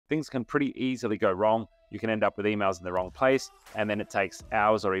things can pretty easily go wrong. You can end up with emails in the wrong place, and then it takes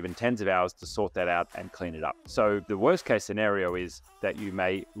hours or even tens of hours to sort that out and clean it up. So the worst case scenario is that you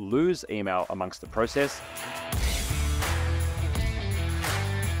may lose email amongst the process.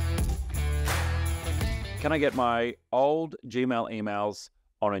 Can I get my old Gmail emails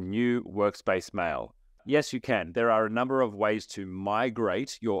on a new Workspace mail? Yes, you can. There are a number of ways to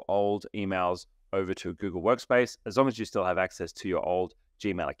migrate your old emails over to Google Workspace, as long as you still have access to your old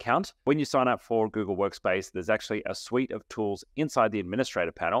Gmail account. When you sign up for Google Workspace, there's actually a suite of tools inside the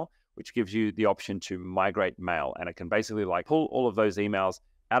administrator panel, which gives you the option to migrate mail. And it can basically pull all of those emails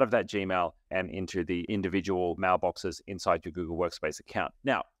out of that Gmail and into the individual mailboxes inside your Google Workspace account.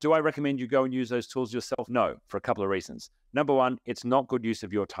 Now, do I recommend you go and use those tools yourself? No, for a couple of reasons. Number one, it's not good use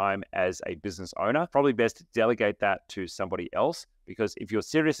of your time as a business owner. Probably best to delegate that to somebody else, because if you're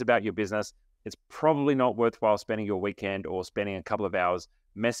serious about your business, it's probably not worthwhile spending your weekend or spending a couple of hours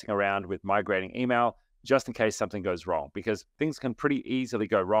messing around with migrating email just in case something goes wrong, because things can pretty easily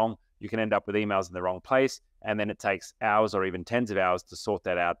go wrong. You can end up with emails in the wrong place, and then it takes hours or even tens of hours to sort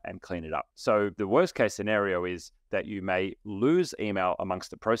that out and clean it up. So the worst case scenario is that you may lose email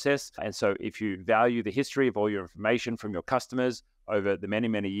amongst the process. And so if you value the history of all your information from your customers over the many,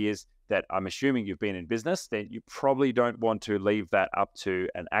 many years that I'm assuming you've been in business, then you probably don't want to leave that up to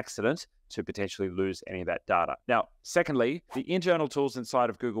an accident to potentially lose any of that data. Now, secondly, the internal tools inside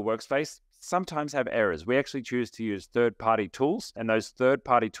of Google Workspace sometimes have errors. We actually choose to use third-party tools, and those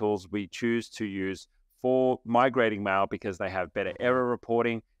third-party tools we choose to use for migrating mail because they have better error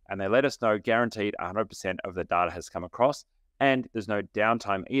reporting, and they let us know guaranteed 100% of the data has come across, and there's no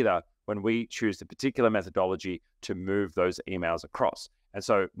downtime either when we choose the particular methodology to move those emails across. And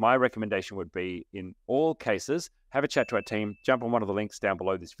so my recommendation would be, in all cases, have a chat to our team, jump on one of the links down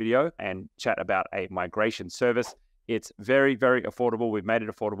below this video and chat about a migration service. It's very, very affordable. We've made it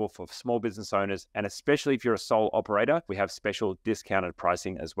affordable for small business owners, and especially if you're a sole operator, we have special discounted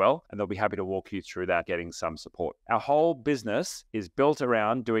pricing as well, and they'll be happy to walk you through that, getting some support. Our whole business is built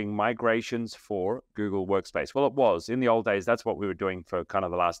around doing migrations for Google Workspace. Well, it was. In the old days, that's what we were doing for kind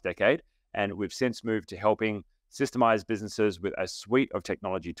of the last decade, and we've since moved to helping systemize businesses with a suite of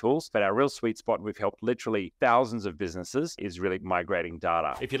technology tools. But our real sweet spot, we've helped literally thousands of businesses, is really migrating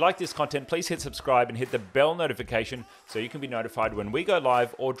data. If you like this content, please hit subscribe and hit the bell notification so you can be notified when we go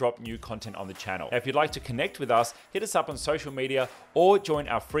live or drop new content on the channel. Now, if you'd like to connect with us, hit us up on social media or join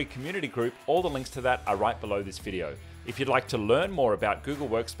our free community group. All the links to that are right below this video. If you'd like to learn more about Google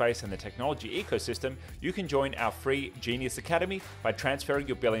Workspace and the technology ecosystem, you can join our free Genius Academy by transferring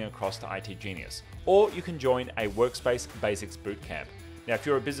your billing across to itGenius. Or you can join a Workspace Basics Bootcamp. Now, if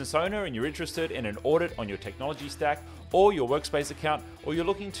you're a business owner and you're interested in an audit on your technology stack or your Workspace account, or you're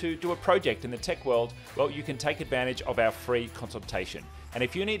looking to do a project in the tech world, well, you can take advantage of our free consultation. And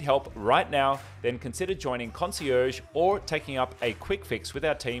if you need help right now, then consider joining Concierge or taking up a quick fix with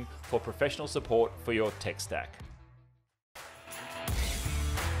our team for professional support for your tech stack.